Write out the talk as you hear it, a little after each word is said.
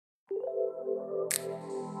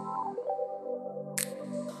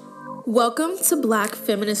Welcome to Black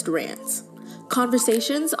Feminist Rants,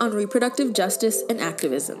 conversations on reproductive justice and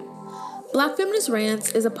activism. Black Feminist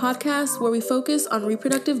Rants is a podcast where we focus on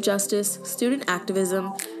reproductive justice, student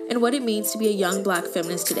activism, and what it means to be a young Black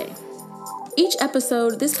feminist today. Each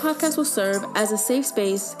episode, this podcast will serve as a safe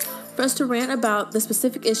space for us to rant about the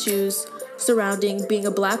specific issues surrounding being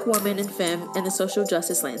a Black woman and femme in the social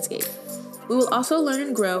justice landscape. We will also learn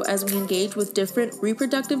and grow as we engage with different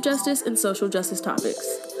reproductive justice and social justice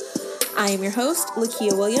topics. I am your host,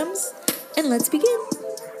 Lakia Williams, and let's begin.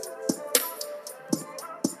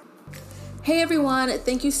 Hey everyone,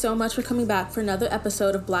 thank you so much for coming back for another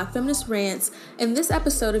episode of Black Feminist Rants. In this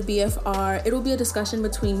episode of BFR, it will be a discussion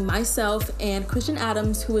between myself and Christian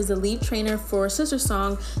Adams, who is the lead trainer for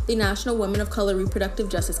SisterSong, the National Women of Color Reproductive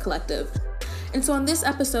Justice Collective. And so on this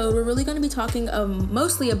episode, we're really going to be talking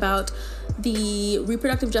mostly about the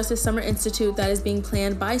Reproductive Justice Summer Institute that is being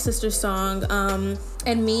planned by SisterSong.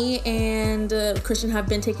 And me and Christian have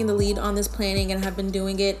been taking the lead on this planning and have been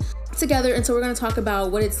doing it together. And so we're going to talk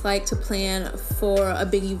about what it's like to plan for a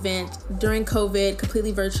big event during COVID,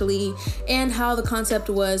 completely virtually, and how the concept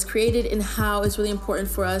was created and how it's really important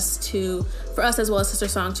for us as well as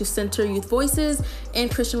SisterSong to center youth voices. And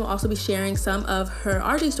Christian will also be sharing some of her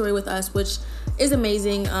RJ story with us, which is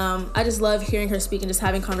amazing. I just love hearing her speak and just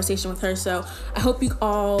having conversation with her. So I hope you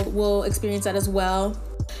all will experience that as well.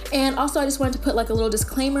 And also I just wanted to put like a little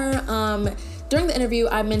disclaimer. During the interview,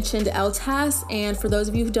 I mentioned LTAS, and for those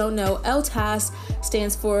of you who don't know, LTAS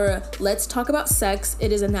stands for Let's Talk About Sex.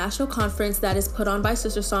 It is a national conference that is put on by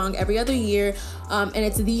SisterSong every other year, and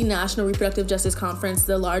it's the National Reproductive Justice Conference,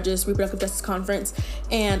 the largest reproductive justice conference.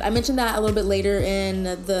 And I mentioned that a little bit later in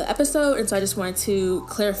the episode, and so I just wanted to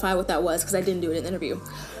clarify what that was because I didn't do it in the interview.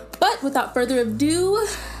 But without further ado,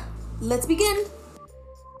 let's begin.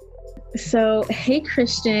 So, hey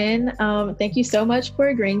Christian, thank you so much for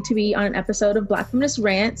agreeing to be on an episode of Black Feminist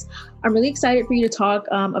Rants. I'm really excited for you to talk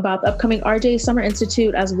about the upcoming RJ Summer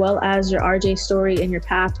Institute, as well as your RJ story and your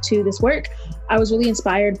path to this work. I was really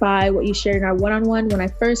inspired by what you shared in our one-on-one when I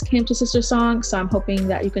first came to SisterSong, so I'm hoping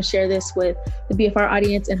that you can share this with the BFR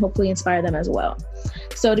audience and hopefully inspire them as well.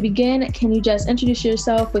 So to begin, can you just introduce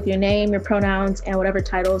yourself with your name, your pronouns, and whatever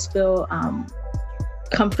titles feel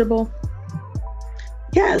comfortable?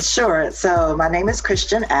 Yeah, sure. So my name is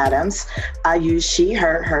Christian Adams. I use she,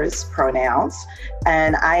 her, hers pronouns,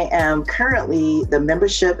 and I am currently the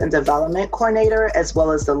Membership and Development Coordinator, as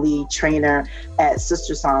well as the lead trainer at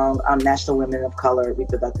SisterSong, National Women of Color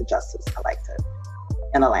Reproductive Justice Collective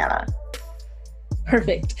in Atlanta.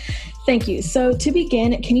 Perfect. Thank you. So to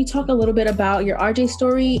begin, can you talk a little bit about your RJ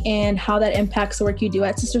story and how that impacts the work you do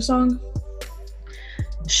at SisterSong?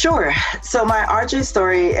 Sure. So my RJ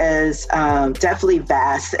story is definitely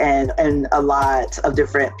vast and a lot of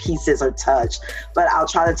different pieces are touched, but I'll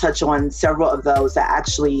try to touch on several of those that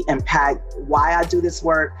actually impact why I do this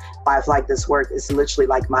work, why I feel like this work is literally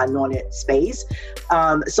like my anointed space.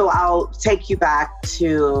 So I'll take you back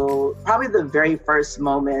to probably the very first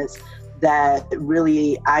moments that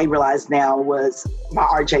really I realized now was my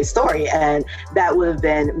RJ story. And that would have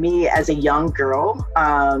been me as a young girl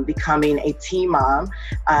becoming a teen mom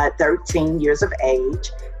at 13 years of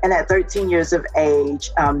age. And at 13 years of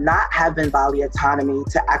age, not having bodily autonomy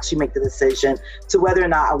to actually make the decision to whether or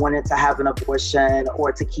not I wanted to have an abortion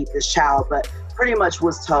or to keep this child, but pretty much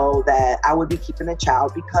was told that I would be keeping the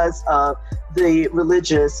child because of the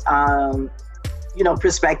religious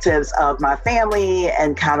perspectives of my family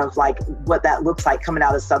and kind of like what that looks like coming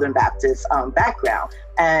out of Southern Baptist background.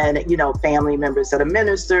 And, family members that are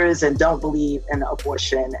ministers and don't believe in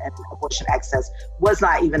abortion and abortion access was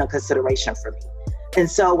not even a consideration for me. And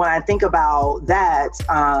so when I think about that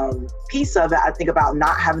piece of it, I think about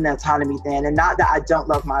not having the autonomy then, and not that I don't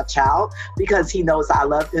love my child, because he knows I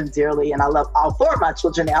love him dearly and I love all four of my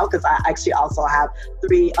children now, because I actually also have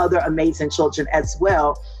 3 other amazing children as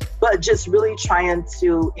well. But just really trying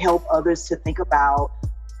to help others to think about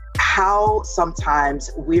how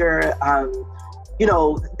sometimes we're,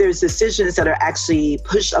 there's decisions that are actually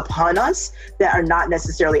pushed upon us that are not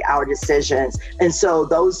necessarily our decisions. And so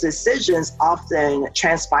those decisions often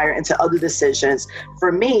transpire into other decisions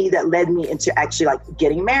for me that led me into actually like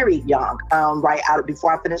getting married young, right out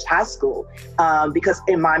before I finished high school. Because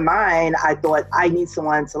in my mind, I thought I need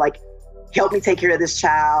someone to like help me take care of this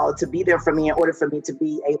child, to be there for me in order for me to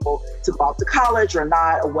be able to go off to college or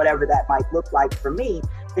not, or whatever that might look like for me.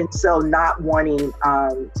 And so not wanting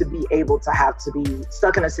to be able to have to be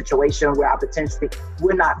stuck in a situation where I potentially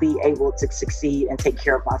would not be able to succeed and take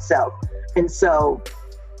care of myself. And so,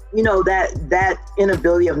 you know, that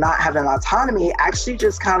inability of not having autonomy actually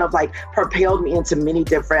just kind of like propelled me into many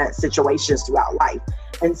different situations throughout life.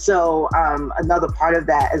 And so another part of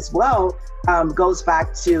that as well goes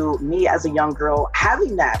back to me as a young girl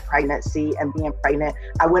having that pregnancy and being pregnant.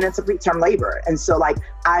 I went into preterm labor. And so like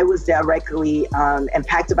I was directly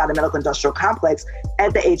impacted by the medical industrial complex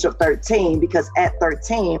at the age of 13, because at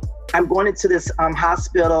 13, I'm going into this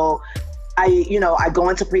hospital. I go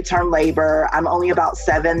into preterm labor. I'm only about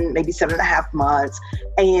 7.5 months.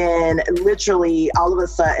 And literally all of a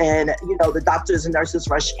sudden, the doctors and nurses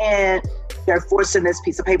rush in. They're forcing this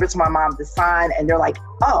piece of paper to my mom to sign. And they're like,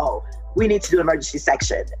 oh, we need to do emergency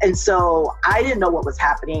section. And so I didn't know what was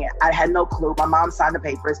happening. I had no clue. My mom signed the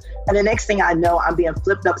papers. And the next thing I know, I'm being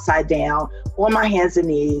flipped upside down on my hands and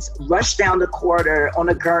knees, rushed down the corridor on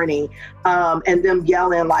a gurney, and them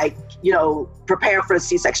yelling like, prepare for a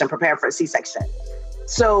C-section, prepare for a C-section.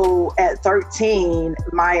 So at 13,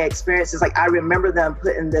 my experience is like, I remember them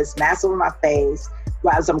putting this mask over my face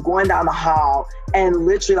as I'm going down the hall, and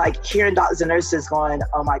literally like hearing doctors and nurses going,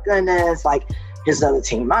 oh my goodness, like, here's another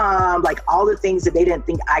teen mom, like all the things that they didn't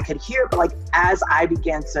think I could hear. But like, as I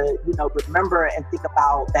began to, remember and think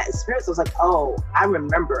about that experience, I was like, oh, I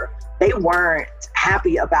remember they weren't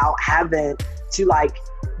happy about having to like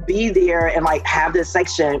be there and like have this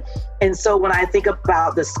section. And so when I think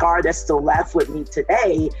about the scar that's still left with me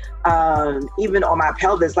today, even on my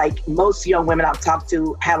pelvis, like most young women I've talked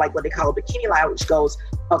to have like what they call a bikini line, which goes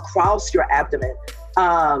across your abdomen.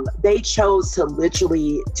 They chose to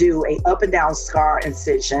literally do a up and down scar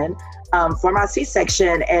incision for my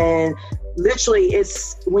C-section. And literally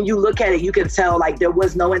it's, when you look at it, you can tell like there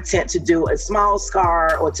was no intent to do a small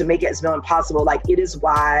scar or to make it as minimal possible. Like it is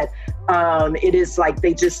wide. It is like,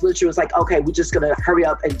 they just literally was like, okay, we're just going to hurry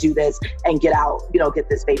up and do this and get out, get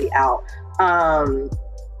this baby out.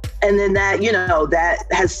 And then that, that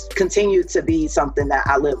has continued to be something that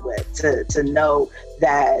I live with, to know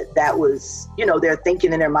that was, their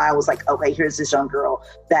thinking in their mind was like, okay, here's this young girl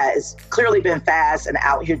that has clearly been fast and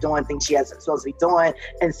out here doing things she hasn't supposed to be doing.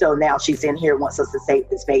 And so now she's in here, wants us to save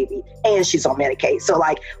this baby, and she's on Medicaid. So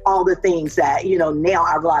like all the things that, now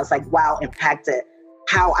I realize like, wow, impacted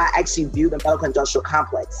how I actually view the medical industrial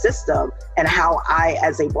complex system, and how I,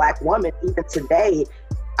 as a Black woman, even today,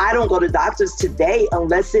 I don't go to doctors today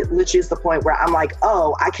unless it literally is the point where I'm like,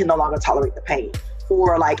 oh, I can no longer tolerate the pain,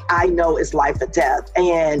 or like, I know it's life or death.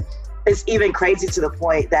 And it's even crazy to the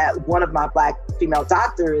point that one of my Black female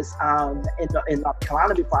doctors in North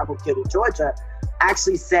Carolina, before I moved here to Georgia,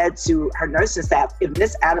 actually said to her nursing staff, if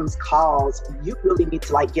Miss Adams calls, you really need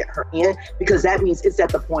to like get her in, because that means it's at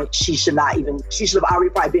the point she should have already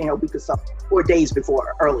probably been here a week or so, or days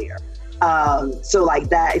before earlier. So like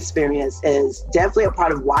that experience is definitely a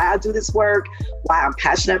part of why I do this work, why I'm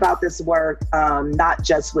passionate about this work, not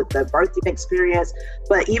just with the birthing experience,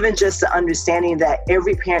 but even just the understanding that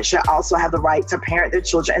every parent should also have the right to parent their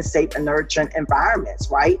children in safe and nurturing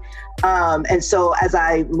environments, right? And so as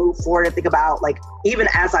I move forward and think about like, even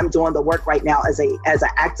as I'm doing the work right now as an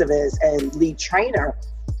activist and lead trainer,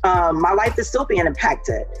 my life is still being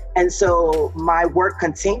impacted. And so my work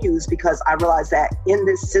continues, because I realize that in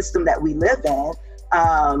this system that we live in,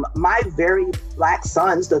 my very Black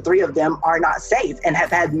sons, the three of them, are not safe and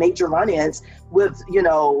have had major run-ins with,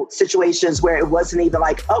 situations where it wasn't even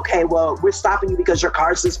like, okay, well, we're stopping you because your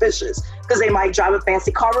car is suspicious, because they might drive a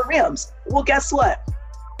fancy car with rims. Well, guess what?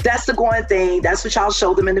 That's the going thing. That's what y'all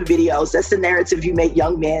show them in the videos. That's the narrative you make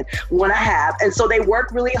young men want to have. And so they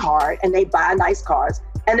work really hard and they buy nice cars.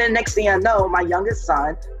 And then next thing I know, my youngest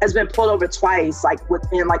son has been pulled over twice, like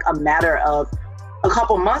within like a matter of a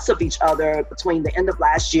couple months of each other, between the end of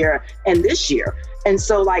last year and this year. And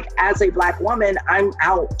so like, as a Black woman, I'm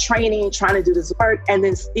out training, trying to do this work, and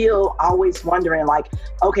then still always wondering like,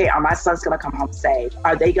 okay, are my sons going to come home safe?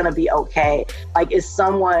 Are they going to be okay? Like, is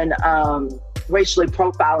someone racially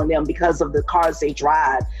profiling them because of the cars they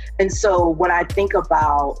drive? And so when I think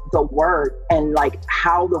about the work and like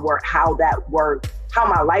how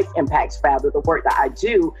my life impacts rather the work that I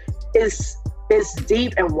do, is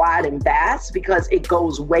deep and wide and vast, because it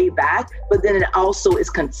goes way back, but then it also is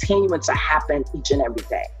continuing to happen each and every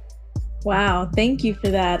day. Wow, thank you for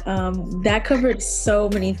that. That covered so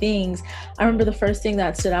many things. I remember the first thing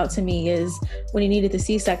that stood out to me is when you needed the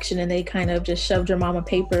C-section and they kind of just shoved your mom a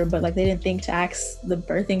paper, but like they didn't think to ask the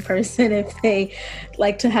birthing person if they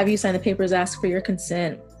like to have you sign the papers, ask for your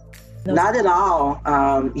consent. Not at all.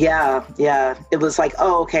 Yeah. It was like,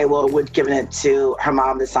 oh, okay, well, we're giving it to her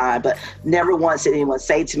mom to sign, but never once did anyone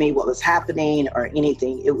say to me what was happening or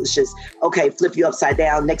anything. It was just, okay, flip you upside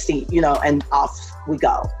down, next thing, and off we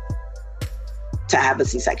go to have a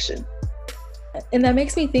C-section. And that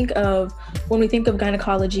makes me think of when we think of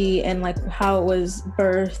gynecology and like how it was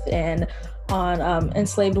birthed and on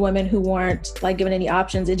enslaved women who weren't like given any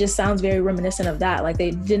options, it just sounds very reminiscent of that. Like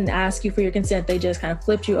they didn't ask you for your consent. They just kind of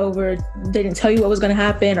flipped you over. They didn't tell you what was going to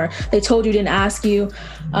happen, or they told you, didn't ask you.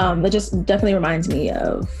 That just definitely reminds me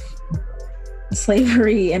of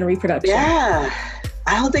slavery and reproduction. Yeah,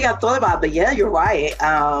 I don't think I've thought about it, but yeah, you're right.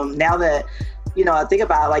 Now that, I think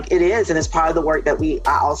about it, like it is, and it's part of the work that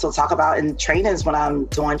I also talk about in trainings when I'm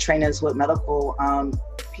doing trainings with medical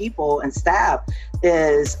people and staff,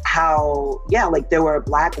 is how, like there were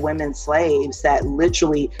Black women slaves that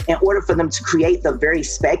literally, in order for them to create the very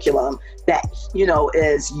speculum that,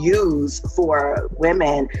 is used for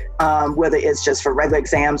women, whether it's just for regular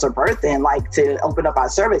exams or birthing, like to open up our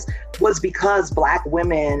service, was because Black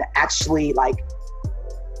women actually like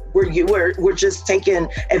were just taken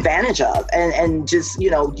advantage of and just,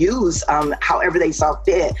 use however they saw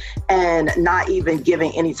fit, and not even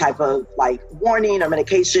giving any type of like warning or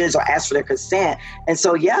medications or ask for their consent. And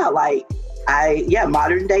so,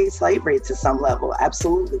 modern day slavery to some level.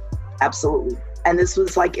 Absolutely. Absolutely. And this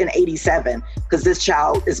was like in 87, because this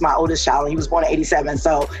child is my oldest child and he was born in 87.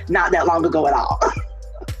 So not that long ago at all.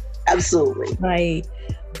 Absolutely. Right.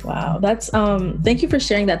 Wow. That's, thank you for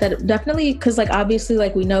sharing that. That definitely, cause like, obviously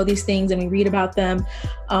like we know these things and we read about them.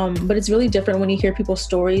 But it's really different when you hear people's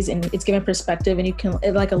stories and it's given perspective and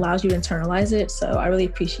it like allows you to internalize it. So I really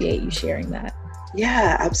appreciate you sharing that.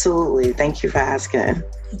 Yeah, absolutely. Thank you for asking.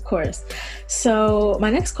 Of course. So my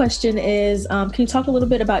next question is, can you talk a little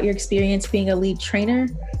bit about your experience being a lead trainer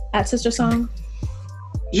at SisterSong?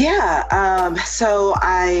 Yeah. So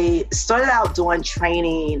I started out doing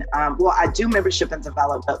training. I do membership and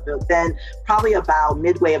development, but then probably about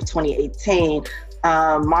midway of 2018,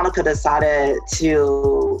 Monica who's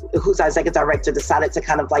our executive director, decided to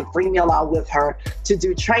kind of like bring me along with her to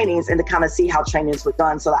do trainings and to kind of see how trainings were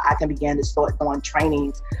done so that I can begin to start doing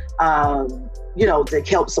trainings, to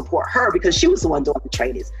help support her, because she was the one doing the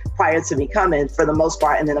trainings prior to me coming for the most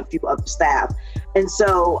part, and then a few other staff. And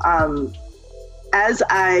so, as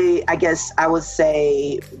I guess I would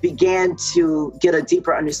say, began to get a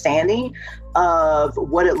deeper understanding of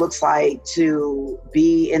what it looks like to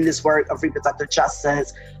be in this work of reproductive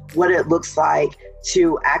justice, what it looks like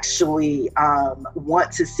to actually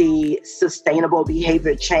want to see sustainable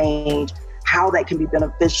behavior change, how that can be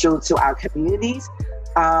beneficial to our communities,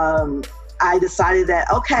 I decided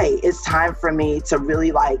that, okay, it's time for me to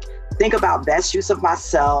really like think about best use of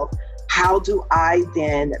myself. How do I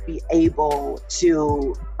then be able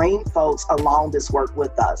to bring folks along this work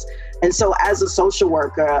with us? And so as a social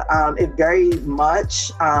worker, it very much,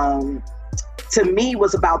 to me,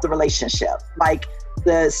 was about the relationship. Like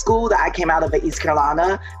the school that I came out of at East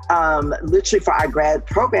Carolina, literally for our grad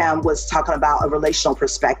program, was talking about a relational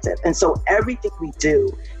perspective. And so everything we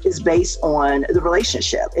do is based on the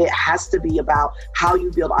relationship. It has to be about how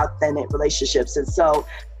you build authentic relationships. And so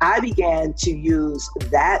I began to use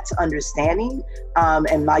that understanding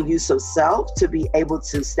and my use of self to be able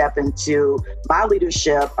to step into my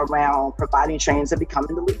leadership around providing trainings and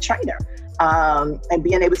becoming the lead trainer, and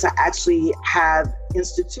being able to actually have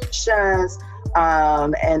institutions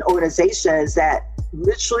and organizations that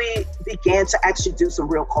literally began to actually do some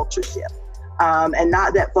real culture shift. And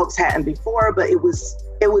not that folks hadn't before, but it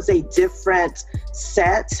was a different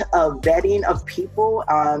set of vetting of people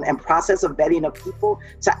and process of vetting of people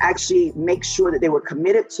to actually make sure that they were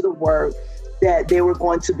committed to the work, that they were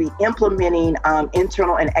going to be implementing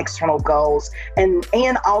internal and external goals,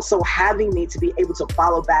 and also having me to be able to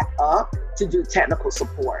follow back up to do technical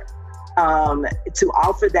support. To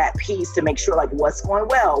offer that piece to make sure like what's going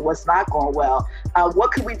well, what's not going well,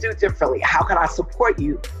 what could we do differently? How can I support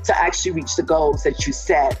you to actually reach the goals that you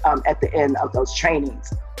set at the end of those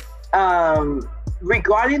trainings?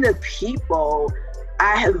 Regarding the people,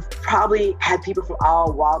 I have probably had people from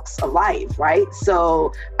all walks of life, right?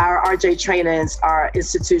 So our RJ trainings are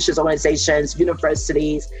institutions, organizations,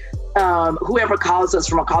 universities, whoever calls us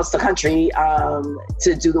from across the country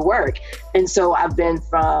to do the work. And so I've been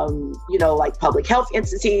from, like public health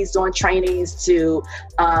entities doing trainings to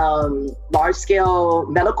large scale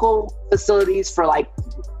medical facilities for like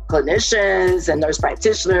clinicians and nurse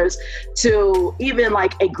practitioners, to even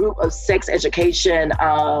like a group of sex education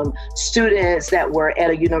students that were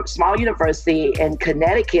at a small university in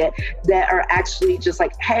Connecticut that are actually just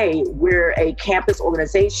like, hey, we're a campus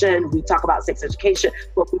organization. We talk about sex education,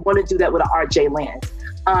 but we want to do that with an RJ lens.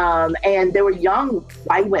 And there were young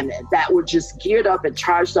white women that were just geared up and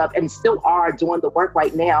charged up and still are doing the work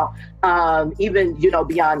right now, even,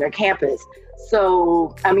 beyond their campus.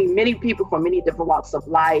 So, I mean, many people from many different walks of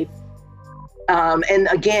life. And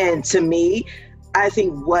again, to me, I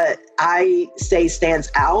think what I say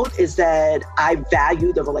stands out is that I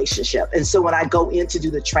value the relationship. And so when I go in to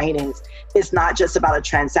do the trainings, it's not just about a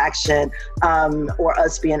transaction or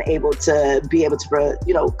us being able to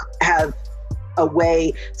have a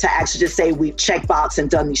way to actually just say we've checked box and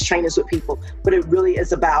done these trainings with people, but it really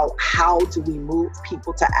is about how do we move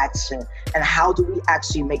people to action, and how do we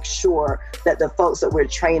actually make sure that the folks that we're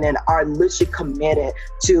training are literally committed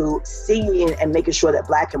to seeing and making sure that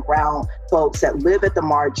Black and brown folks that live at the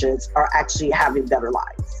margins are actually having better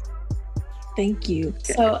lives. Thank you.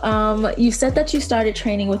 So you said that you started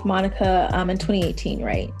training with Monica in 2018,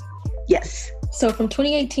 right? Yes. So from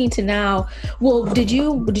 2018 to now, well, did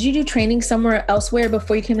you do training somewhere elsewhere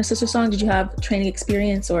before you came to SisterSong? Did you have training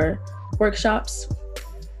experience or workshops?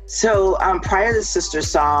 So prior to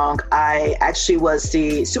SisterSong, I actually was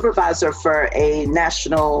the supervisor for a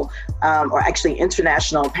national or actually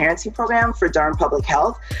international parenting program for Durham Public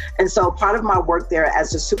Health. And so part of my work there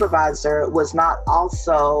as a supervisor was not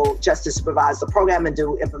also just to supervise the program and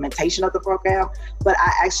do implementation of the program, but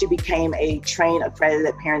I actually became a trained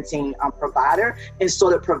accredited parenting provider and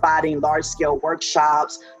started providing large-scale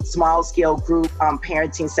workshops, small-scale group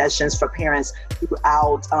parenting sessions for parents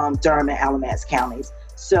throughout Durham and Alamance counties.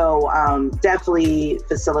 So definitely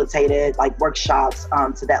facilitated like workshops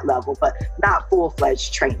to that level, but not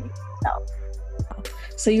full-fledged training, no.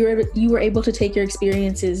 So you were able to take your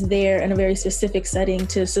experiences there in a very specific setting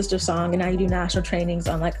to SisterSong, and now you do national trainings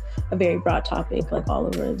on like a very broad topic, like all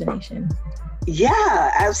over the nation.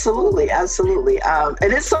 Yeah, absolutely. And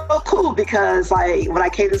it's so cool because like when I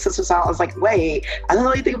came to SisterSong, I was like, wait, I don't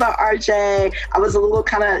know anything about RJ. I was a little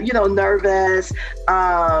kind of, nervous.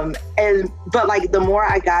 But like the more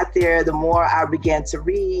I got there, the more I began to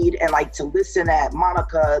read and like to listen at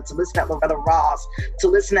Monica, to listen at Loretta Ross, to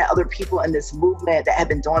listen at other people in this movement that had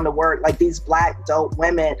been doing the work, like these Black dope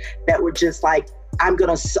women that were just like, I'm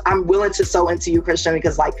willing to sow into you, Christian,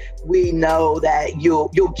 because like we know that you'll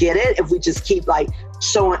get it if we just keep like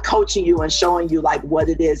coaching you and showing you like what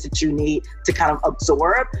it is that you need to kind of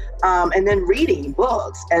absorb. And then reading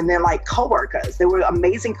books, and then like coworkers. There were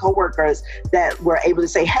amazing coworkers that were able to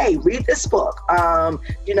say, hey, read this book,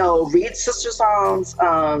 read SisterSong's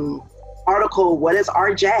article, what is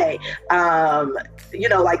RJ?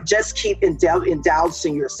 Just keep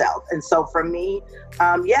indulging yourself. And so for me,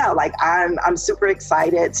 I'm super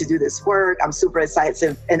excited to do this work. I'm super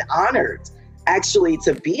excited and honored actually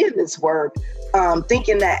to be in this work,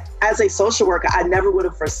 thinking that as a social worker, I never would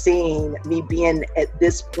have foreseen me being at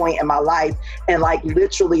this point in my life. And like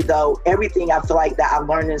literally though, everything I feel like that I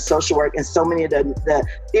learned in social work and so many of the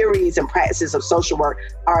theories and practices of social work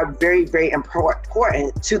are very, very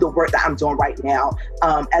important to the work that I'm doing right now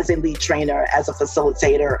as a lead trainer, as a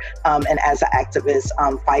facilitator, and as an activist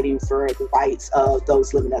fighting for the rights of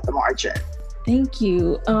those living at the margin. Thank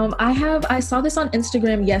you. I saw this on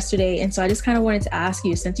Instagram yesterday, and so I just kind of wanted to ask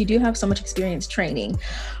you, since you do have so much experience training,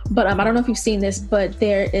 but I don't know if you've seen this, but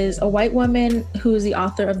there is a white woman who is the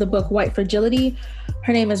author of the book White Fragility.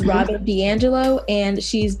 Her name is Robin DiAngelo, and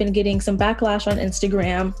she's been getting some backlash on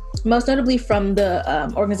Instagram, most notably from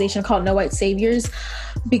the organization called No White Saviors,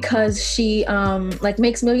 because she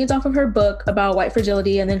makes millions off of her book about white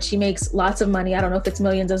fragility, and then she makes lots of money. I don't know if it's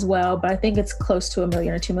millions as well, but I think it's close to $1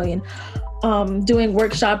 million or $2 million. Doing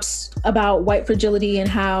workshops about white fragility and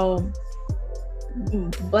how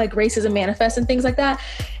like racism manifests and things like that.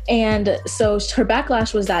 And so her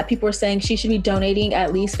backlash was that people were saying she should be donating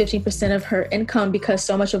at least 15% of her income, because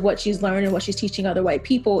so much of what she's learned and what she's teaching other white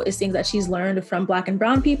people is things that she's learned from Black and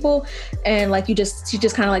brown people. And like she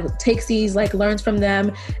just kind of like takes these, like learns from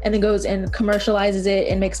them and then goes and commercializes it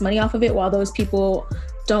and makes money off of it, while those people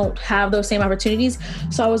don't have those same opportunities.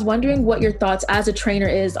 So I was wondering what your thoughts as a trainer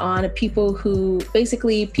is on people who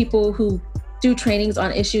do trainings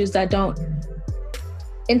on issues that don't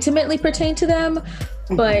intimately pertain to them,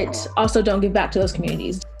 but also don't give back to those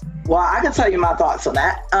communities. Well, I can tell you my thoughts on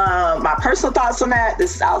that. My personal thoughts on that,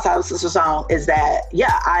 this is outside of SisterSong, is that,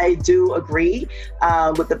 yeah, I do agree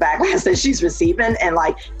with the backlash that she's receiving. And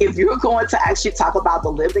like, if you're going to actually talk about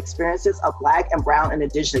the lived experiences of Black and brown and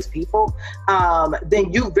Indigenous people,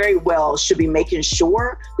 then you very well should be making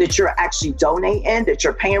sure that you're actually donating, that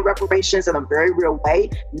you're paying reparations in a very real way,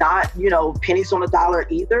 not, pennies on a dollar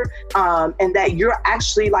either. And that you're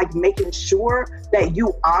actually like making sure that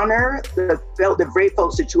you honor the very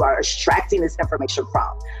folks that you are extracting this information from.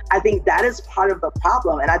 I think that is part of the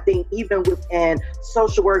problem. And I think even within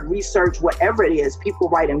social work, research, whatever it is, people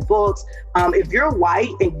writing books, if you're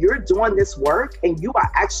white and you're doing this work and you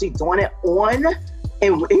are actually doing it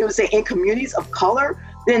in communities of color,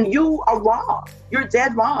 then you are wrong. You're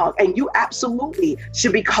dead wrong. And you absolutely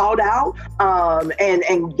should be called out.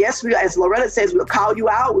 And yes, as Loretta says, we'll call you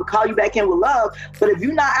out. We'll call you back in with love. But if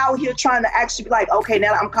you're not out here trying to actually be like, okay,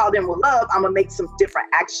 now that I'm called in with love, I'm going to make some different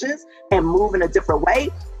actions and move in a different way,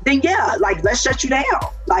 then yeah, like, let's shut you down.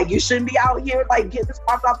 Like, you shouldn't be out here like getting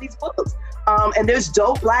sparked off these books. And there's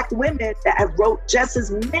dope Black women that have wrote just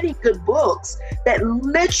as many good books that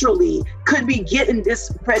literally could be getting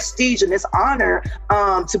this prestige and this honor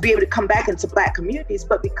to be able to come back into Black communities.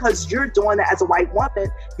 But because you're doing that as a white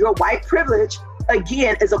woman, your white privilege,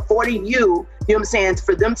 again, is affording you, you know what I'm saying,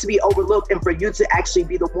 for them to be overlooked and for you to actually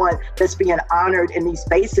be the one that's being honored in these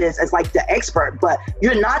spaces as like the expert. But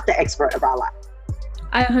you're not the expert of our life.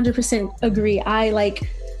 I 100% agree. I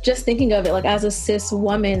like just thinking of it, like as a cis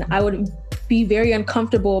woman, I would be very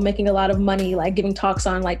uncomfortable making a lot of money, like giving talks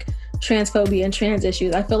on like transphobia and trans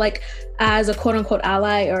issues. I feel like as a quote unquote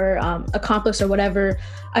ally or accomplice or whatever,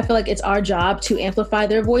 I feel like it's our job to amplify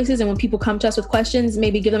their voices. And when people come to us with questions,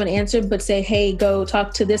 maybe give them an answer, but say, hey, go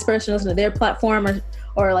talk to this person, listen to their platform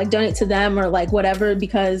or like donate to them or like whatever,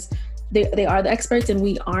 because they are the experts and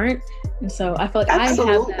we aren't. And so I feel like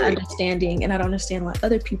Absolutely. I have that understanding, and I don't understand why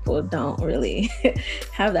other people don't really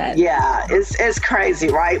have that. Yeah, it's crazy,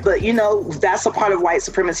 right? But you know, that's a part of white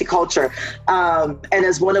supremacy culture. And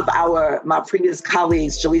as one of my previous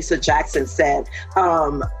colleagues, Jaleesa Jackson, said,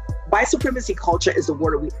 white supremacy culture is the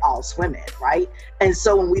water we all swim in, right? And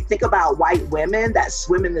so when we think about white women that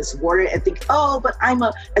swim in this water and think, oh, but I'm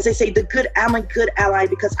a good ally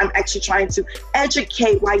because I'm actually trying to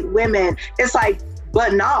educate white women. It's like,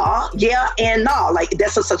 but nah, yeah and nah, like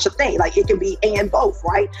that's such a thing. Like it can be and both,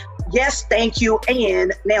 right? Yes, thank you,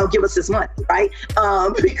 and now give us this money, right?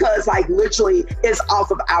 Because like literally it's off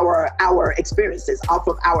of our experiences, off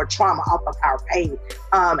of our trauma, off of our pain.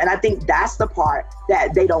 And I think that's the part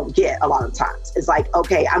that they don't get a lot of times. It's like,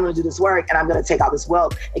 okay, I'm gonna do this work and I'm gonna take all this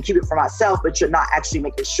wealth and keep it for myself, but you're not actually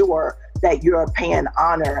making sure that you're paying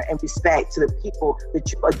honor and respect to the people that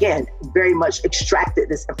you, again, very much extracted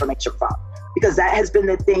this information from. Because that has been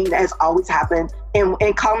the thing that has always happened in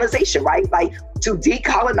colonization, right? Like to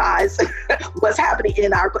decolonize what's happening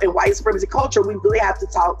in white supremacy culture, we really have to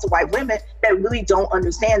talk to white women that really don't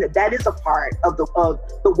understand that is a part of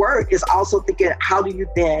the work, is also thinking, how do you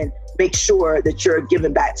then make sure that you're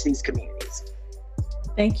giving back to these communities?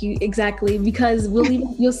 Thank you. Exactly. Because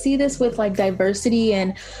you'll see this with like diversity,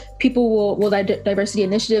 and people will diversity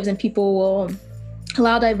initiatives, and people will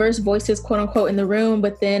allow diverse voices, quote unquote, in the room,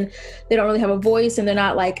 but then they don't really have a voice and they're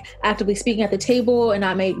not like actively speaking at the table and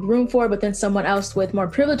not make room for it. But then someone else with more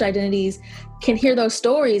privileged identities can hear those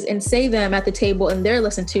stories and say them at the table and they're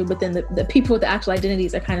listened to, but then the people with the actual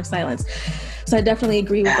identities are kind of silenced. So I definitely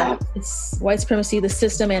agree with that. It's white supremacy, the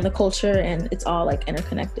system and the culture, and it's all like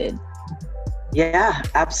interconnected. Yeah,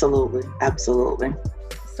 absolutely. Absolutely.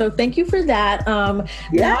 So thank you for that. Now I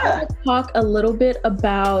want to talk a little bit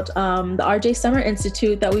about the RJ Summer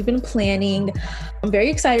Institute that we've been planning. I'm very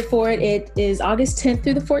excited for it. It is August 10th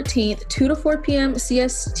through the 14th, 2 to 4 p.m.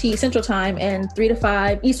 CST Central Time and 3 to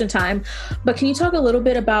 5 Eastern Time. But can you talk a little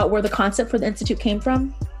bit about where the concept for the Institute came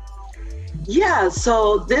from? Yeah,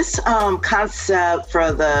 so this concept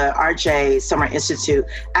for the RJ Summer Institute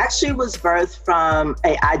actually was birthed from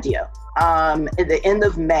an idea. At the end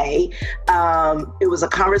of May, it was a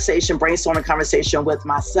brainstorming conversation with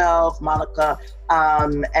myself, Monica,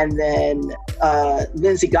 and then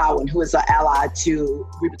Lindsay Godwin, who is an ally to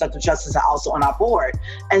reproductive justice and also on our board.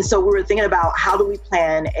 And so we were thinking about how do we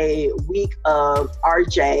plan a week of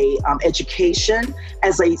RJ education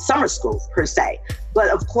as a summer school per se. But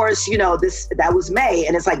of course, you know, that was May,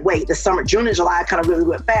 and it's like, wait, the summer, June and July kind of really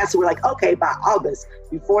went fast. So we're like, okay, by August,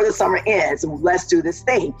 before the summer ends, let's do this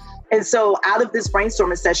thing. And so out of this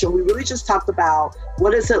brainstorming session, we really just talked about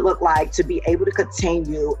what does it look like to be able to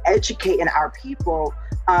continue educating our people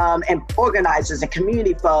and organizers and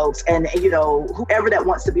community folks and, you know, whoever that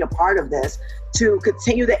wants to be a part of this, to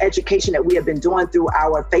continue the education that we have been doing through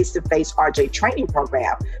our face-to-face RJ training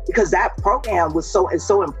program, because that program is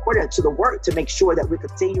so important to the work to make sure that we're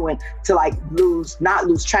continuing to not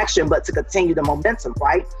lose traction, but to continue the momentum,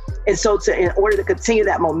 right? And so in order to continue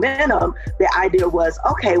that momentum, the idea was,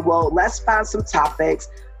 okay, well, let's find some topics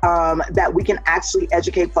that we can actually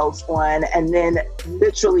educate folks on, and then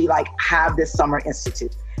literally have this summer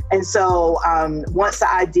institute. And so once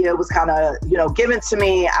the idea was kind of, given to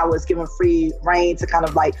me, I was given free reign to kind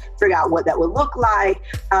of figure out what that would look like.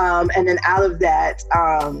 And then out of that,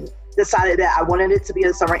 decided that I wanted it to be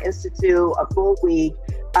a summer institute, a full week.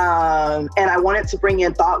 And I wanted to bring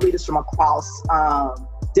in thought leaders from across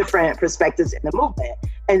different perspectives in the movement.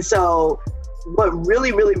 And so what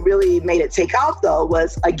really, really, really made it take off, though,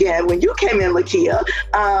 was, again, when you came in, Lakia,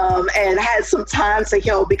 and had some time to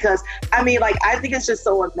help, because, I mean, like, I think it's just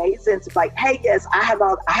so amazing to be like, hey, yes, I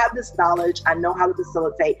have this knowledge. I know how to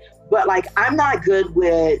facilitate. But, like, I'm not good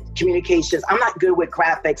with communications. I'm not good with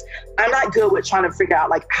graphics. I'm not good with trying to figure out,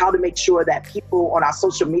 like, how to make sure that people on our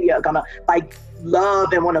social media are going to, like,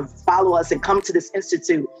 love and want to follow us and come to this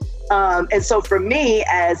institute. And so for me,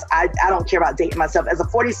 as I don't care about dating myself, as a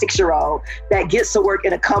 46-year-old that gets to work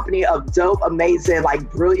in a company of dope, amazing, like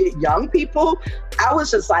brilliant young people, I was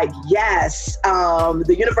just like, yes,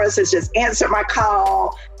 the universe has just answered my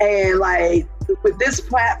call. And like with this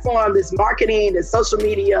platform, this marketing, this social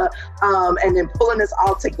media, and then pulling this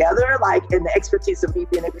all together, like in the expertise of me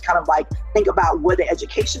being able to kind of like think about what the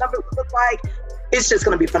education of it would look like, it's just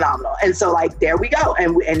going to be phenomenal. And so like, there we go.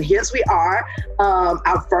 And here we are,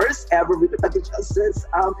 our first ever Reproductive Justice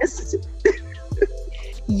Institute.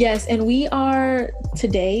 Yes. And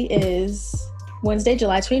today is Wednesday,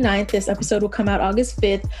 July 29th. This episode will come out August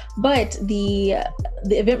 5th, but the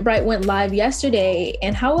Eventbrite went live yesterday.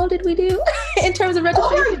 And how well did we do in terms of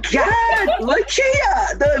registration? Oh my God,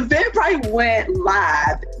 Lakia, the Eventbrite went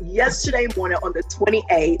live yesterday morning on the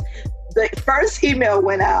 28th. The first email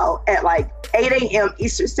went out at like 8 a.m.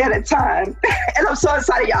 Eastern Standard Time. And I'm so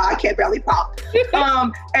excited, y'all. I can't barely talk.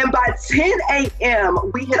 And by 10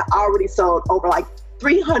 a.m., we had already sold over like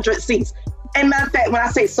 300 seats. And matter of fact, when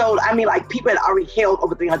I say sold, I mean like people had already held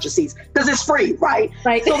over 300 seats because it's free, right?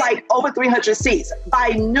 Right. So like over 300 seats. By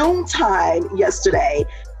noontime yesterday,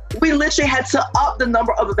 we literally had to up the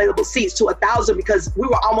number of available seats to 1,000 because we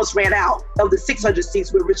were almost ran out of the 600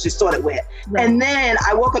 seats we originally started with. Right. And then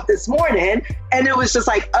I woke up this morning and it was just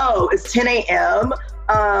like, oh, it's 10 a.m.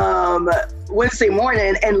 Wednesday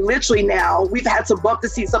morning. And literally now we've had to bump the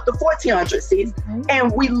seats up to 1,400 seats. Mm-hmm.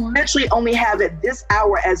 And we literally only have at this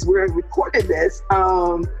hour as we're recording this,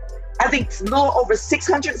 I think it's a little over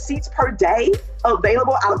 600 seats per day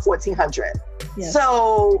available out of 1,400. Yes.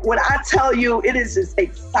 So when I tell you it is just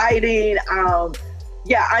exciting, I'm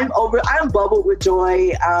bubbled with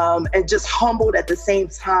joy, and just humbled at the same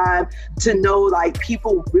time to know like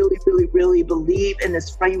people really, really, really believe in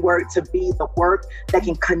this framework to be the work that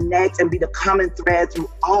can connect and be the common thread through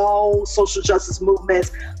all social justice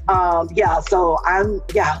movements. I don't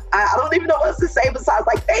even know what else to say besides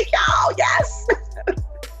like, thank y'all, yes.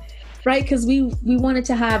 Right, because we wanted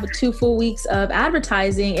to have 2 full weeks of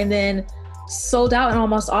advertising and then sold out in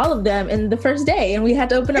almost all of them in the first day, and we had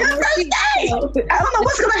to open up. I don't know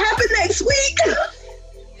what's going to happen next week.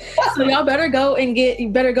 So y'all better go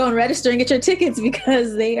and register and get your tickets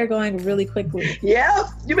because they are going really quickly. Yeah,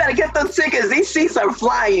 you better get those tickets. These seats are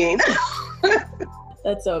flying.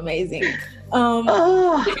 That's so amazing.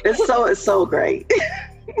 It's so great.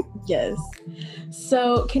 Yes.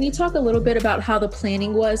 So can you talk a little bit about how the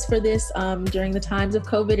planning was for this during the times of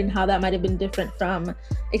COVID and how that might have been different from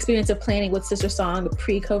experience of planning with Sister Song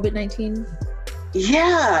pre-COVID-19?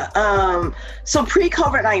 Yeah. So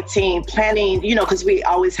pre-COVID-19 planning, because we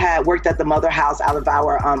always had worked at the Mother House out of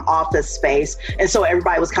our office space. And so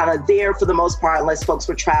everybody was kind of there for the most part, unless folks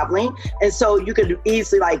were traveling. And so you could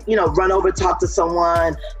easily run over, talk to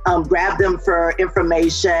someone, grab them for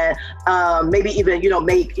information, maybe even,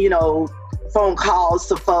 make, phone calls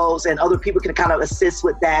to folks, and other people can kind of assist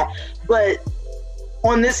with that. But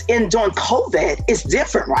during COVID, it's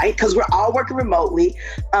different, right? Because we're all working remotely.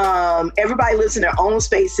 Everybody lives in their own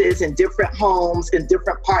spaces, in different homes, in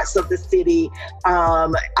different parts of the city.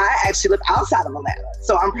 I actually live outside of Atlanta.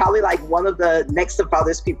 So I'm probably like one of the next to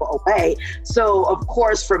farthest people away. So of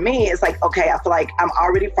course, for me, it's like, okay, I feel like I'm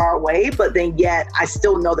already far away, but then yet I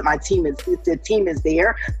still know that the team is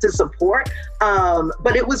there to support.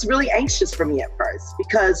 But it was really anxious for me at first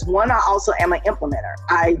because one, I also am an implementer.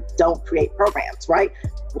 I don't create programs, right?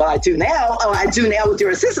 Well, I do now. I do now with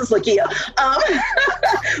your assistance, Lakia.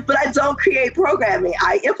 But I don't create programming.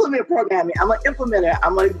 I implement programming. I'm an implementer.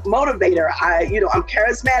 I'm a motivator. I'm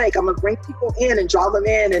charismatic. I'm gonna bring people in and draw them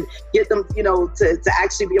in and get them, to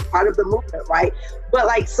actually be a part of the movement, right?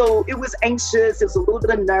 But so it was anxious. It was a little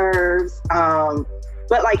bit of nerves.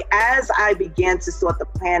 But as I began to start the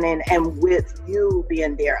planning and with you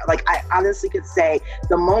being there, I honestly could say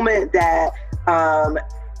the moment that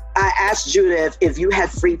I asked Judith if you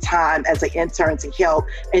had free time as an intern to help.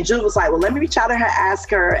 And Judith was like, well, let me reach out to her, ask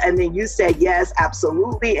her. And then you said, yes,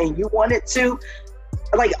 absolutely. And you wanted to.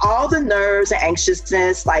 All the nerves and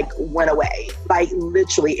anxiousness went away.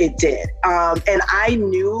 Literally it did. And I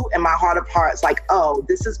knew in my heart of hearts, oh,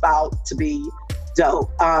 this is about to be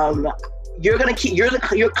dope. you're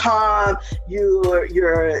calm,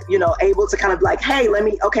 you're able to kind of like, hey,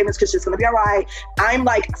 okay, Miss Christian, it's gonna be all right. I'm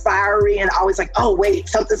like fiery and always like, oh wait,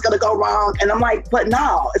 something's gonna go wrong, and I'm like, but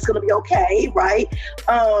no, it's gonna be okay, right?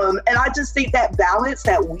 And I just think that balance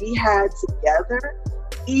that we had together,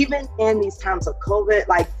 even in these times of COVID,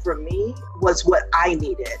 like for me, was what I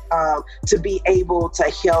needed, to be able to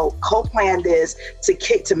help co-plan this,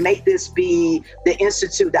 to make this be the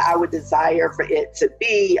institute that I would desire for it to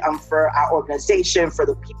be, for our organization, for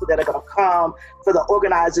the people that are going to come, for the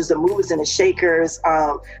organizers, the movers and the shakers,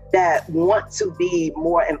 that want to be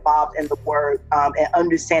more involved in the work, and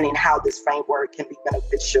understanding how this framework can be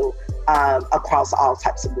beneficial across all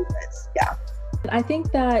types of movements. Yeah. I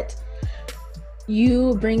think that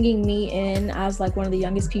you bringing me in as like one of the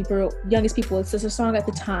youngest people with Sister Song at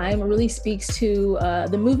the time really speaks to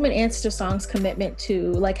the movement and Sister Song's commitment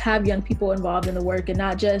to like have young people involved in the work, and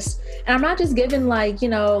I'm not just given like,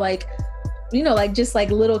 just like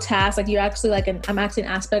little tasks, like you're actually like I'm actually an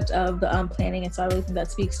aspect of the planning. And so I really think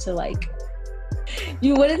that speaks to like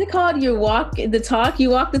what is it called? You walk the talk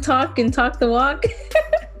and talk the walk.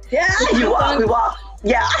 Yeah, we walk.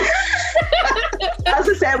 Yeah. As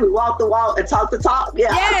I said, we walk the walk and talk the talk.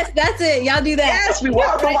 Yeah. Yes, that's it. Y'all do that. Yes, we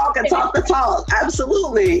walk the walk and talk the talk.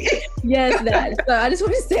 Absolutely. Yes, that. So I just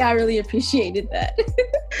want to say I really appreciated that.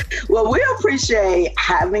 Well, we appreciate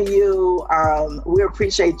having you. We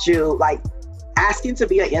appreciate you like asking to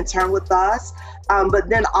be an intern with us. But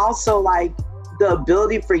then also like the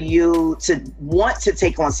ability for you to want to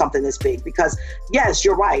take on something this big, because yes,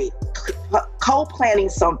 you're right. Co-planning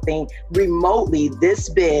something remotely this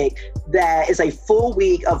big that is a full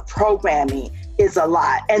week of programming is a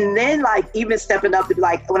lot. And then like even stepping up to be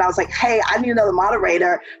like, when I was like, hey, I need another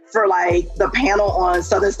moderator for like the panel on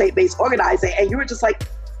Southern State-Based Organizing. And you were just like,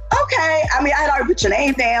 okay. I mean, I had already put your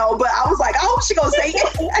name down, but I was like, oh, she gonna say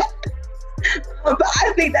it. But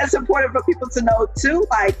I think that's important for people to know too.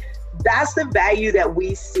 Like, that's the value that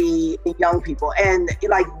we see in young people. And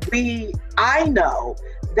like I know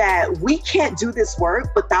that we can't do this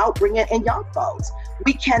work without bringing in young folks.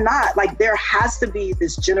 We cannot, like there has to be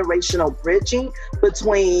this generational bridging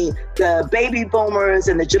between the baby boomers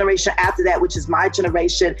and the generation after that, which is my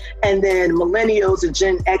generation, and then millennials and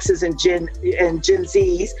Gen X's and Gen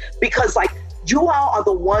Z's, because like you all are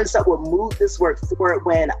the ones that will move this work forward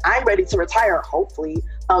when I'm ready to retire, hopefully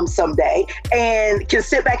someday, and can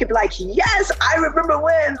sit back and be like, yes, I remember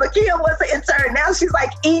when Lakia was an intern. Now she's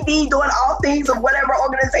like ED doing all things of whatever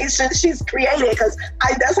organization she's created, because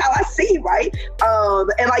that's how I see, right?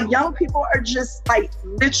 And like young people are just like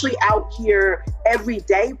literally out here every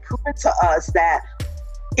day proving to us that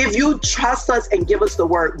if you trust us and give us the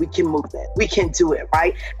work, we can move it. We can do it,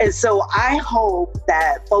 right? And so I hope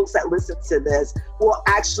that folks that listen to this will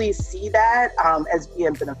actually see that as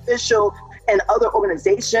being beneficial. And other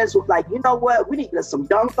organizations were like, you know what, we need to get some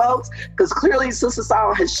young folks, because clearly Sister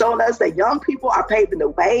Song has shown us that young people are paving the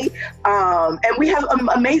way. And we have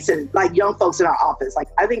amazing like young folks in our office. Like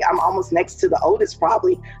I think I'm almost next to the oldest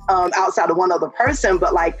probably, outside of one other person,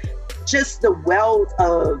 but like just the wealth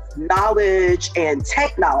of knowledge and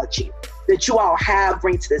technology that you all have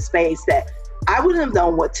bring to this space that I wouldn't have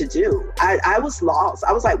known what to do. I was lost.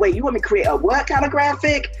 I was like, wait, you want me to create a what kind of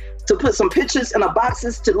graphic? To put some pictures in the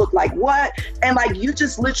boxes to look like what? And like you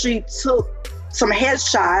just literally took some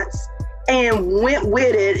headshots and went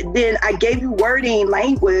with it. Then I gave you wording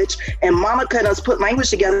language, and Monica and us put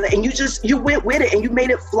language together, and you went with it and you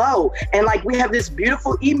made it flow. And like we have this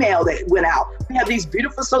beautiful email that went out. We have these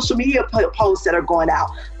beautiful social media posts that are going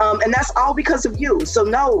out. And that's all because of you. So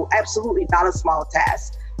no, absolutely not a small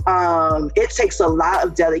task. It takes a lot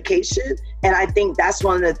of dedication. And I think that's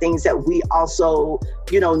one of the things that we also,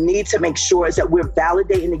 need to make sure is that we're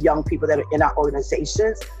validating the young people that are in our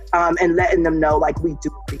organizations, and letting them know, like, we do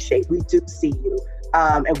appreciate, we do see you,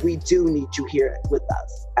 and we do need you here with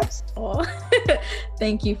us. Absolutely. Oh,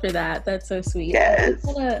 thank you for that. That's so sweet. Yes.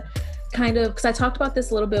 Because I talked about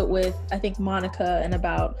this a little bit with, I think, Monica, and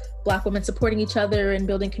about Black women supporting each other and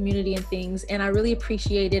building community and things. And I really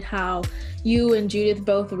appreciated how you and Judith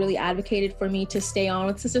both really advocated for me to stay on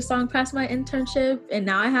with Sister Song past my internship. And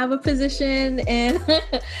now I have a position and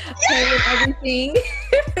everything.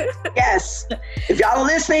 Yes. If y'all are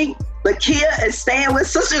listening, Lakia is staying with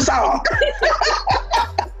Sister Song.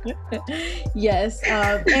 Yes.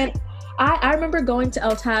 And I remember going to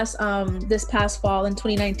LTAS this past fall in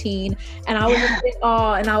 2019, and I was in big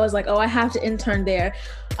awe, and I was like, oh, I have to intern there.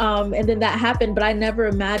 And then that happened, but I never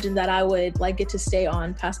imagined that I would like get to stay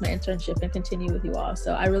on past my internship and continue with you all.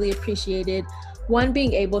 So I really appreciated, one,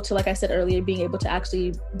 being able to, like I said earlier, being able to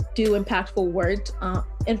actually do impactful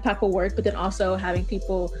impactful work, but then also having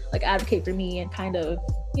people like advocate for me and kind of,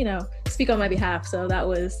 you know, speak on my behalf. So that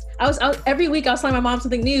was, I was every week I was telling my mom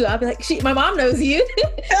something new. I'd be like, my mom knows you.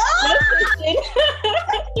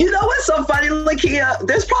 You know what's so funny, Lakia?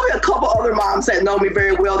 There's probably a couple other moms that know me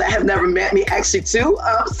very well that have never met me actually too.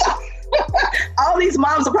 All these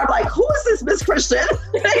moms are probably like, who is this Miss Christian?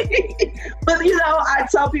 But, you know, I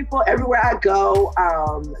tell people everywhere I go,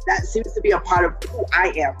 that seems to be a part of who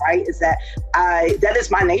I am, right? Is that that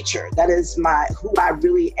is my nature. That is who I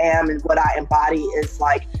really am, and what I embody is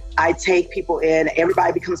like, I take people in,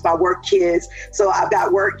 everybody becomes my work kids. So I've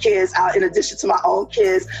got work kids out in addition to my own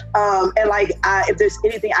kids. And like, if there's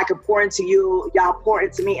anything I can pour into you, y'all pour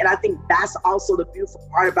into me. And I think that's also the beautiful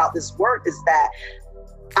part about this work, is that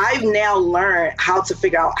I've now learned how to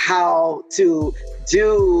figure out how to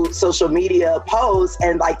do social media posts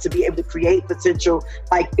and like to be able to create potential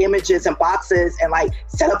like images and boxes and like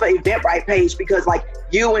set up an Eventbrite page, because like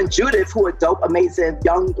you and Judith, who are dope, amazing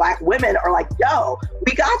young Black women, are like, yo,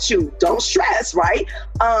 we got you. Don't stress, right?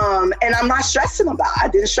 And I'm not stressing about it. I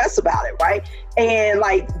didn't stress about it, right? And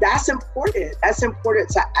like, that's important. That's important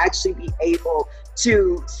to actually be able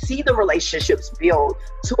to see the relationships build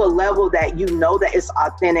to a level that you know that it's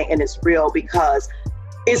authentic and it's real, because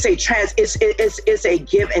it's a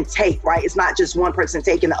give and take, right? It's not just one person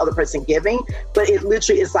taking, the other person giving, but it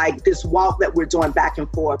literally is like this walk that we're doing back and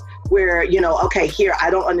forth where, you know, okay, here,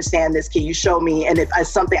 I don't understand this. Can you show me? And if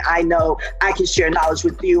it's something I know, I can share knowledge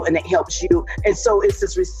with you and it helps you. And so it's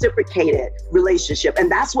this reciprocated relationship.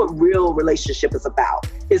 And that's what real relationship is about.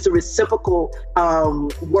 It's a reciprocal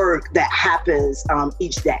work that happens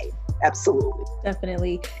each day. Absolutely.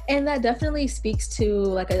 Definitely. And that definitely speaks to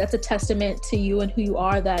like, that's a testament to you and who you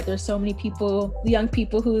are, that there's so many people, young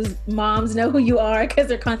people whose moms know who you are because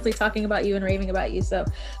they're constantly talking about you and raving about you. So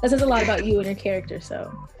that says a lot about you and your character.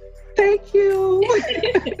 So thank you.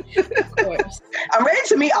 Of course. I'm ready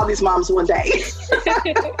to meet all these moms one day.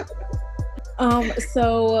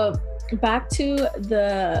 So back to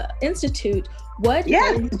the Institute, what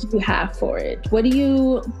goals do you have for it? What do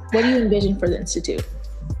you envision for the Institute?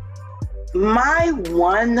 My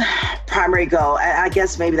one primary goal, and I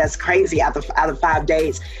guess maybe that's crazy out of 5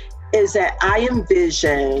 days, is that I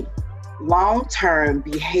envision long-term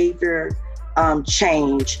behavior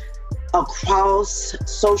change across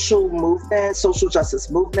social movements, social justice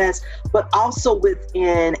movements, but also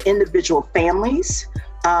within individual families,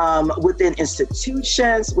 within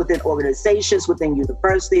institutions, within organizations, within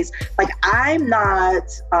universities. Like, I'm not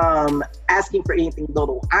asking for anything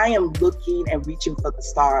little. I am looking and reaching for the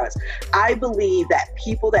stars. I believe that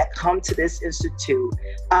people that come to this institute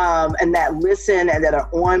and that listen and that are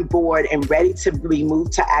on board and ready to be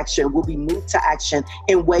moved to action will be moved to action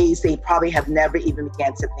in ways they probably have never even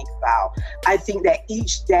began to think about. I think that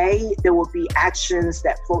each day there will be actions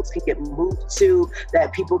that folks can get moved to,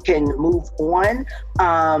 that people can move on.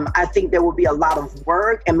 I think there will be a lot of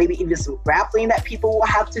work and maybe even some grappling that people will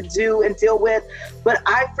have to do and deal with. But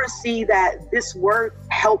I foresee that this work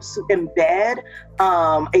helps to embed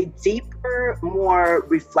a deeper, more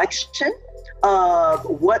reflection of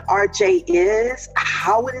what RJ is,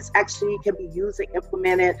 how it is actually can be used and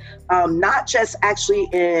implemented, not just actually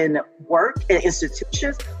in work and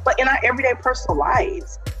institutions, but in our everyday personal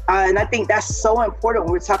lives. And I think that's so important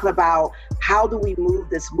when we're talking about how do we move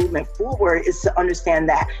this movement forward, is to understand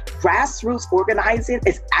that grassroots organizing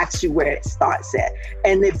is actually where it starts at.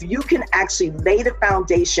 And if you can actually lay the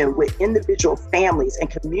foundation with individual families and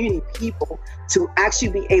community people to actually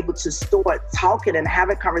be able to start talking and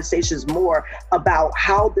having conversations more about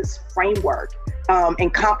how this framework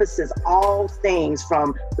encompasses all things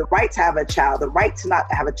from the right to have a child, the right to not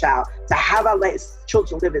have a child, to how to let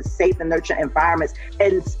children live in safe and nurturing environments,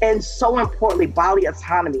 and so importantly, bodily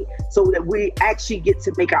autonomy, so that we actually get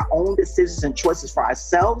to make our own decisions and choices for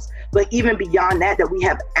ourselves. But even beyond that, that we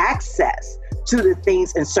have access to the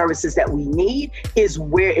things and services that we need, is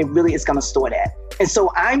where it really is going to start at. And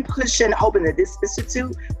so I'm pushing, hoping that this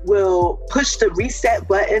institute will push the reset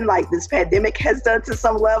button like this pandemic has done to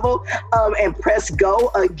some level, and press go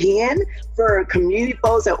again for community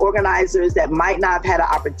folks and organizers that might not have had an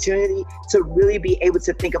opportunity to really be able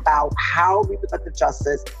to think about how reproductive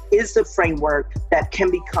justice is the framework that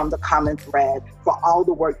can become the common thread for all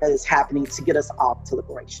the work that is happening to get us all to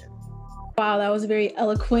liberation. Wow, that was a very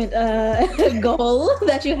eloquent goal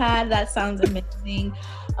that you had. That sounds amazing.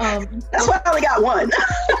 That's why I only got one.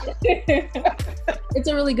 It's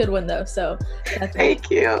a really good one, though. So thank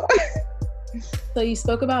you. So you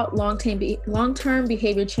spoke about long-term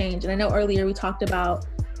behavior change, and I know earlier we talked about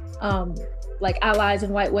like allies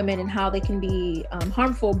and white women and how they can be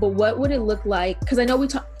harmful, but what would it look like? Because I know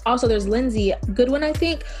also there's Lindsay Goodwin, I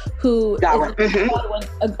think, who is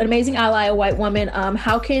an amazing ally, a white woman.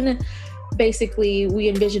 How can basically we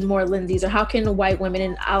envision more Lindsays, or how can white women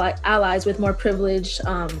and allies with more privilege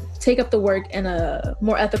take up the work in a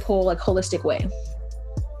more ethical, like holistic way?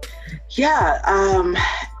 Yeah,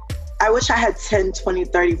 I wish I had 10, 20,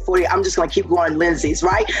 30, 40. I'm just going to keep going Lindsays,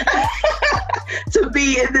 right? To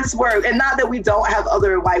be in this work. And not that we don't have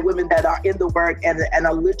other white women that are in the work and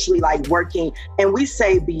are literally like working, and we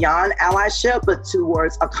say beyond allyship, but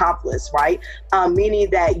towards accomplice, right? Meaning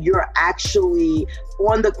that you're actually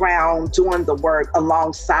on the ground doing the work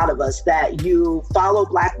alongside of us, that you follow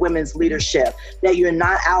Black women's leadership, that you're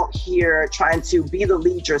not out here trying to be the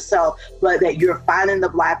lead yourself, but that you're finding the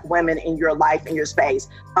Black women in your life, in your space,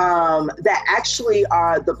 that actually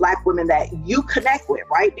are the Black women that you connect with,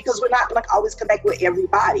 right? Because we're not going to always connect with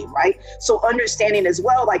everybody, right? So understanding as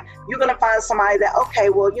well, like you're going to find somebody that, okay,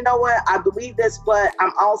 well, you know what, I believe this, but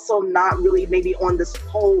I'm also not really maybe on this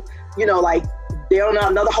whole, like they're on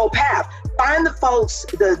another whole path. Find the folks,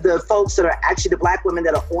 the folks that are actually the Black women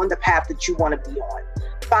that are on the path that you want to be on.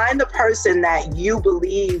 Find the person that you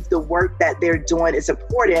believe the work that they're doing is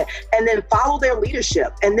important, and then follow their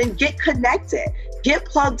leadership, and then get connected, get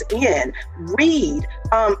plugged in, read,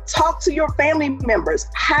 talk to your family members,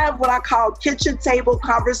 have what I call kitchen table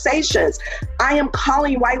conversations. I am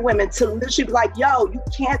calling white women to literally be like, yo, you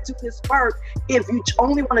can't do this work if you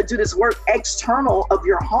only want to do this work external of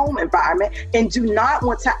your home environment and do not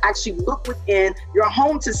want to actually look within your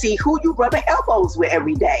home to see who you rubbing elbows with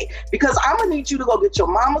every day. Because I'm going to need you to go get your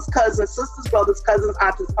mama's cousins, sisters, brothers, cousins,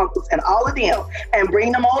 aunts, uncles, and all of them and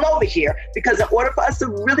bring them on over here. Because in order for us to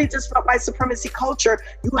really disrupt white supremacy culture,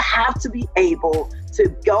 you have to be able to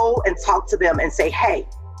go and talk to them and say, hey,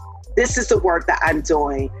 this is the work that I'm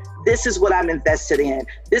doing. This is what I'm invested in.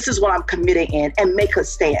 This is what I'm committed in, and make a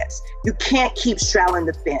stance. You can't keep straddling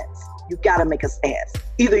the fence. You got to make a stance.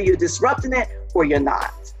 Either you're disrupting it or you're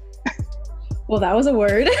not. Well, that was a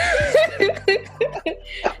word.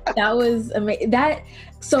 That was amazing.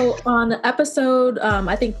 So on episode,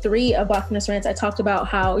 I think 3 of Black Feminist Rants, I talked about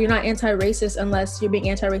how you're not anti-racist unless you're being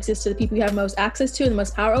anti-racist to the people you have most access to and the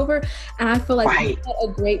most power over. And I feel like you had a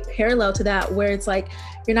great parallel to that, where it's like,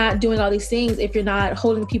 you're not doing all these things if you're not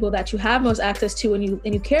holding the people that you have most access to and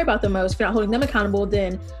you care about the most. If you're not holding them accountable,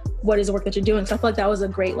 then what is the work that you're doing? So I feel like that was a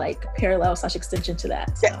great parallel / extension to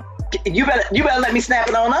that. So. Yeah. You better let me snap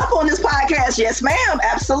it on up on this podcast. Yes, ma'am.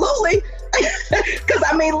 Absolutely. Because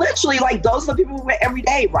I mean, literally, like those are the people we met every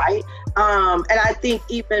day, right? And I think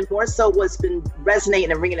even more so what's been resonating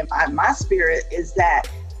and ringing in my spirit is that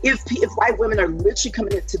if white women are literally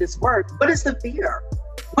coming into this work, what is the fear?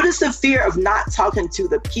 What is the fear of not talking to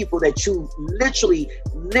the people that you literally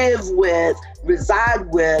live with, reside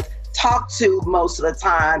with, talk to most of the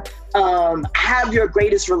time, have your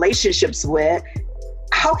greatest relationships with?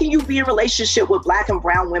 How can you be in relationship with Black and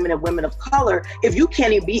brown women and women of color if you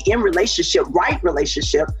can't even be in right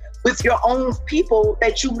relationship with your own people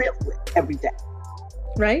that you live with every day?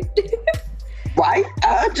 Right? Right?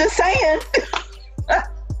 I'm just saying.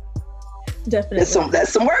 Definitely.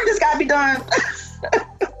 That's some work that's got to be done.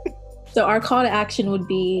 So our call to action would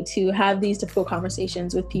be to have these difficult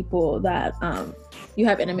conversations with people that you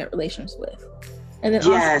have intimate relations with. And then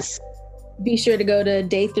also be sure to go to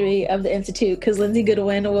day 3 of the Institute, because Lindsay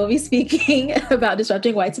Goodwin will be speaking about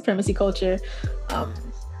disrupting white supremacy culture. So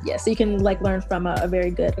you can learn from a very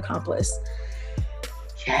good accomplice.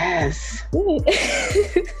 Yes.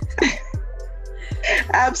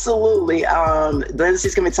 Absolutely.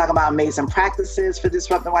 Lindsay's going to be talking about amazing practices for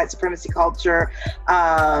disrupting white supremacy culture.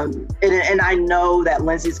 And I know that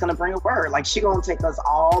Lindsay's going to bring a word. Like, she's going to take us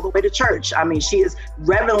all the way to church. I mean, she is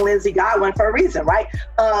Reverend Lindsay Godwin for a reason, right?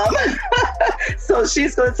 So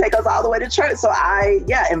she's going to take us all the way to church. So I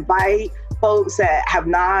invite folks that have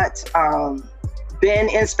not been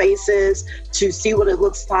in spaces to see what it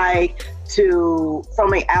looks like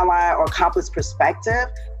from an ally or accomplice perspective,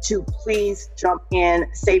 to please jump in,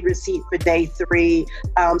 save your seat for day 3,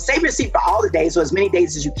 save your seat for all the days, or as many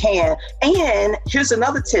days as you can. And here's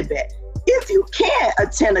another tidbit. If you can't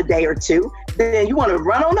attend a day or 2, then you want to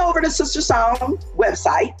run on over to Sister Song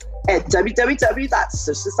website at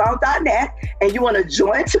www.sistersong.net, and you want to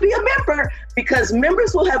join to be a member, because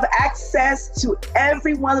members will have access to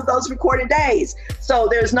every one of those recorded days. So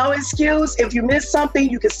there's no excuse. If you miss something,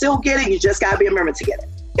 you can still get it. You just got to be a member to get it.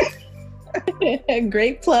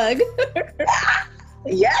 Great plug.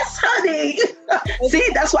 Yes, honey. See,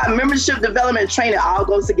 that's why membership development and training all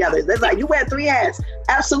goes together. It's like, you wear 3 hats.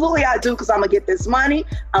 Absolutely, I do, because I'm going to get this money.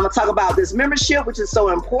 I'm going to talk about this membership, which is so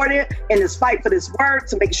important in this fight for this work,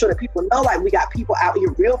 to make sure that people know, like, we got people out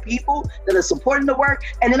here, real people that are supporting the work.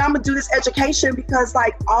 And then I'm going to do this education, because,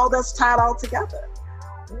 like, all that's tied all together.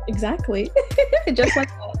 Exactly. Just like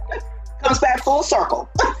that. Comes back full circle.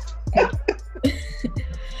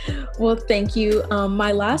 Well, thank you.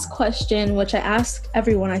 My last question, which I ask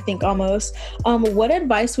everyone, I think almost, what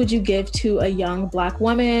advice would you give to a young Black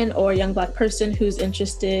woman or a young Black person who's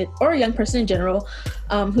interested, or a young person in general,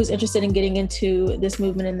 who's interested in getting into this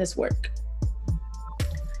movement and this work?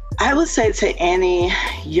 I would say to any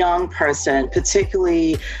young person,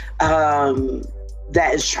 particularly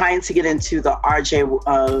that is trying to get into the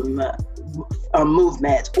RJ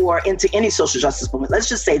movement or into any social justice movement, let's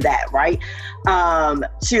just say that, right?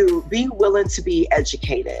 To be willing to be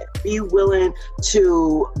educated, be willing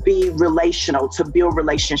to be relational, to build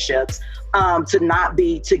relationships,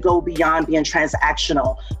 to go beyond being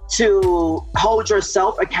transactional, to hold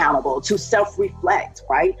yourself accountable, to self-reflect,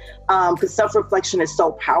 right? Because self-reflection is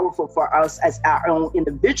so powerful for us as our own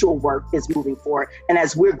individual work is moving forward and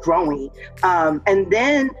as we're growing. And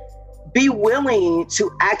then be willing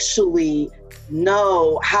to actually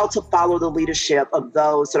know how to follow the leadership of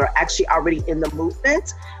those that are actually already in the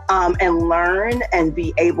movement, and learn and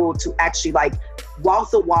be able to actually like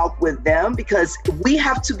walk the walk with them, because we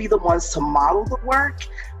have to be the ones to model the work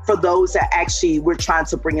for those that actually we're trying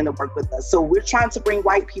to bring in the work with us. So we're trying to bring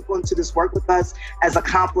white people into this work with us as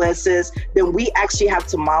accomplices, then we actually have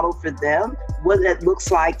to model for them what it looks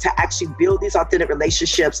like to actually build these authentic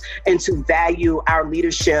relationships and to value our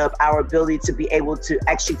leadership, our ability to be able to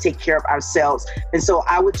actually take care of ourselves. And so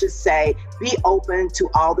I would just say, be open to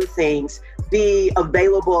all the things, be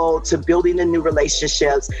available to building the new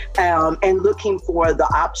relationships, and looking for the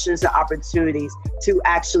options and opportunities to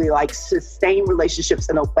actually like sustain relationships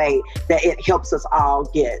in a way that it helps us all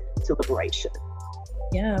get to liberation.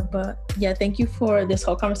 Yeah, thank you for this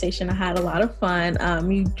whole conversation. I had a lot of fun.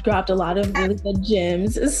 You dropped a lot of really good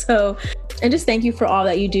gems. So, and just thank you for all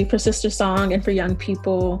that you do for Sister Song and for young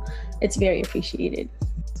people. It's very appreciated.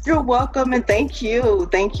 You're welcome, and thank you.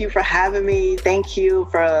 Thank you for having me. Thank you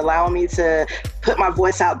for allowing me to put my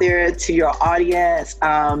voice out there to your audience.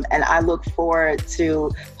 And I look forward to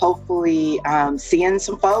hopefully seeing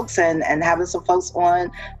some folks and having some folks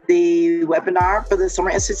on the webinar for the Summer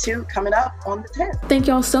Institute coming up on the 10th. Thank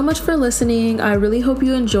y'all so much for listening. I really hope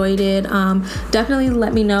you enjoyed it. Definitely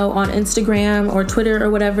let me know on Instagram or Twitter or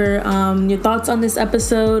whatever your thoughts on this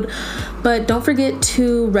episode. But don't forget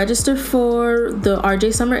to register for the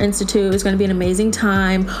RJ Summer Institute. It's going to be an amazing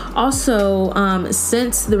time. Also,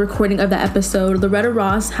 since the recording of the episode, Loretta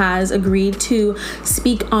Ross has agreed to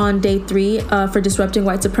speak on day 3 for disrupting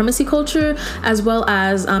white supremacy culture, as well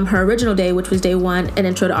as her original day, which was day 1, an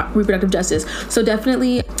intro to reproductive justice. So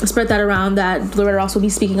definitely spread that around that Loretta Ross will be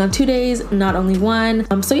speaking on 2 days, not only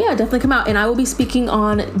 1. So yeah, definitely come out. And I will be speaking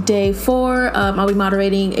on day 4. I'll be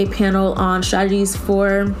moderating a panel on strategies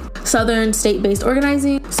for Southern state-based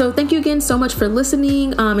organizing. So thank you again so much for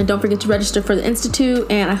listening, and don't forget to register for the Institute,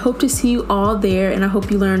 and I hope to see you all there, and I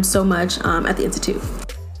hope you learned so much at the Institute.